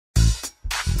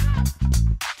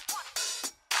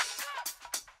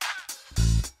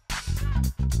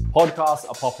Podcasts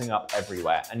are popping up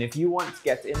everywhere, and if you want to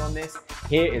get in on this,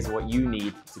 here is what you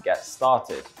need to get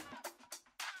started.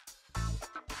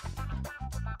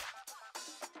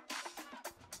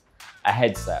 A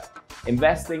headset.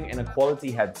 Investing in a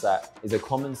quality headset is a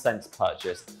common sense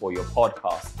purchase for your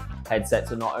podcast.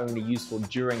 Headsets are not only useful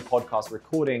during podcast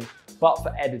recording, but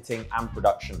for editing and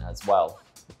production as well.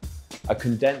 A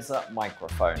condenser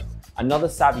microphone. Another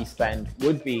savvy spend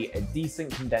would be a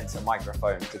decent condenser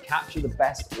microphone to capture the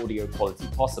best audio quality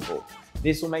possible.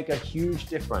 This will make a huge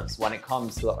difference when it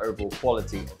comes to the overall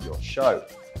quality of your show.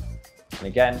 And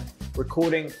again,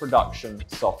 recording production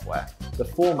software. The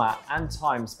format and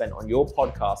time spent on your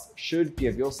podcast should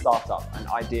give your startup an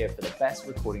idea for the best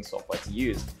recording software to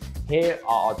use. Here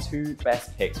are our two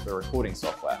best picks for recording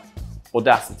software.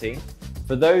 Audacity.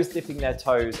 For those dipping their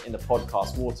toes in the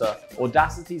podcast water,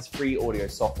 Audacity's free audio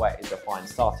software is a fine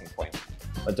starting point.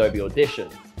 Adobe Audition.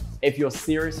 If you're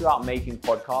serious about making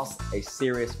podcasts a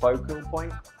serious focal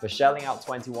point for shelling out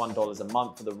 $21 a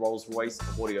month for the Rolls-Royce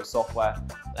of audio software,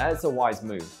 that's a wise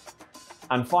move.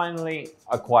 And finally,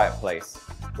 A Quiet Place.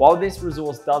 While this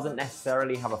resource doesn't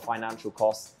necessarily have a financial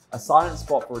cost, a silent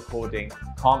spot for recording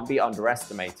can't be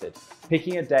underestimated.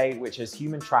 Picking a day which has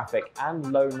human traffic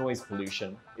and low noise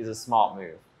pollution is a smart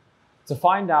move. To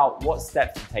find out what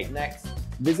steps to take next,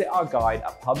 visit our guide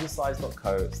at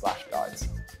publicize.co/guides.